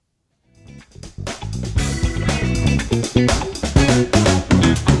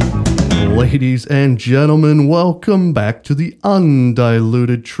Ladies and gentlemen, welcome back to the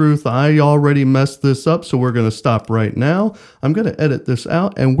Undiluted Truth. I already messed this up, so we're going to stop right now. I'm going to edit this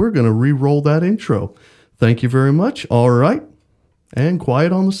out, and we're going to re-roll that intro. Thank you very much. All right. And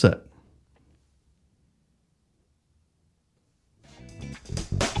quiet on the set.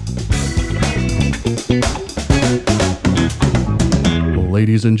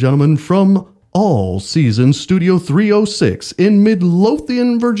 Ladies and gentlemen, from All Seasons Studio 306 in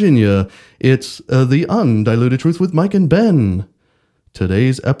Midlothian, Virginia, it's the Undiluted Truth with Mike and Ben.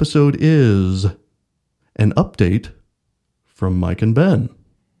 Today's episode is an update from Mike and Ben.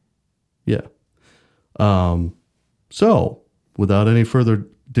 Yeah. So, without any further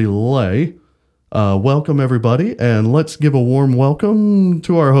delay, welcome everybody, and let's give a warm welcome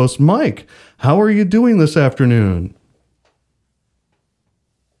to our host, Mike. How are you doing this afternoon?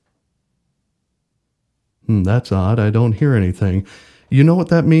 That's odd. I don't hear anything. You know what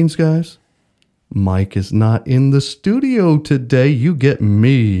that means, guys? Mike is not in the studio today. You get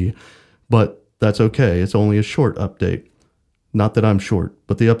me. But that's okay. It's only a short update. Not that I'm short,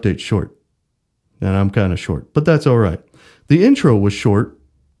 but the update's short. And I'm kind of short. But that's all right. The intro was short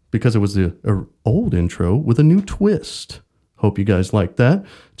because it was the old intro with a new twist. Hope you guys like that.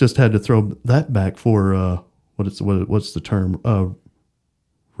 Just had to throw that back for, what's the term?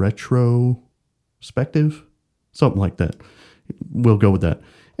 Retrospective? Something like that. We'll go with that.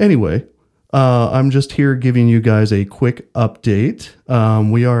 Anyway, I'm just here giving you guys a quick update.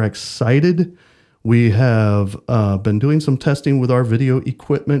 We are excited. We have been doing some testing with our video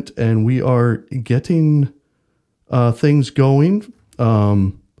equipment, and we are getting things going.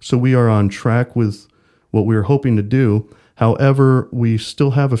 So we are on track with what we were hoping to do. However, we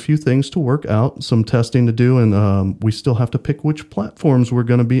still have a few things to work out, some testing to do, and we still have to pick which platforms we're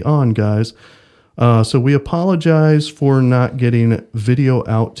going to be on, guys. So we apologize for not getting video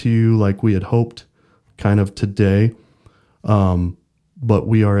out to you like we had hoped kind of today. But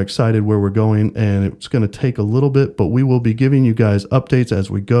we are excited where we're going, and it's going to take a little bit, but we will be giving you guys updates as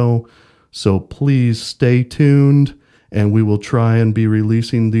we go. So please stay tuned, and we will try and be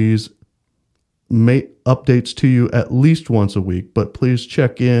releasing these updates to you at least once a week. But please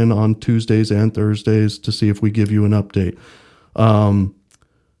check in on Tuesdays and Thursdays to see if we give you an update.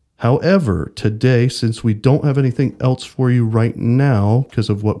 However, today, since we don't have anything else for you right now because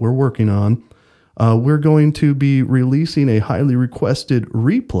of what we're working on, we're going to be releasing a highly requested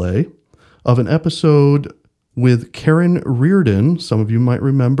replay of an episode with Karen Reardon. Some of you might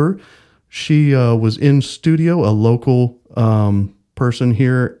remember. She was in studio, a local person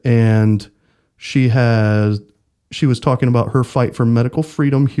here, and she was talking about her fight for medical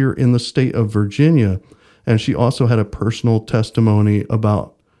freedom here in the state of Virginia. And she also had a personal testimony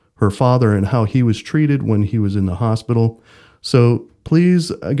about her father and how he was treated when he was in the hospital. So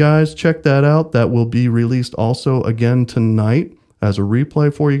please, guys, check that out. That will be released also again tonight as a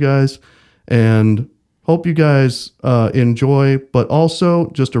replay for you guys. And hope you guys enjoy. But also,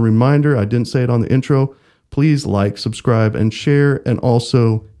 just a reminder, I didn't say it on the intro, please like, subscribe, and share. And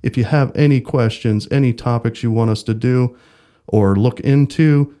also, if you have any questions, any topics you want us to do or look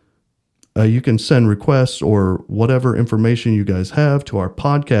into, you can send requests or whatever information you guys have to our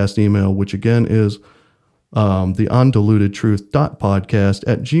podcast email, which again is the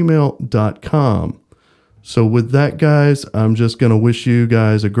undilutedtruth.podcast@gmail.com. So with that, guys, I'm just going to wish you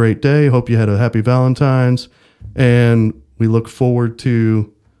guys a great day. Hope you had a happy Valentine's, and we look forward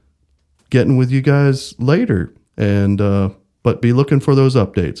to getting with you guys later. And but be looking for those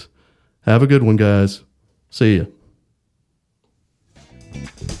updates. Have a good one, guys. See ya.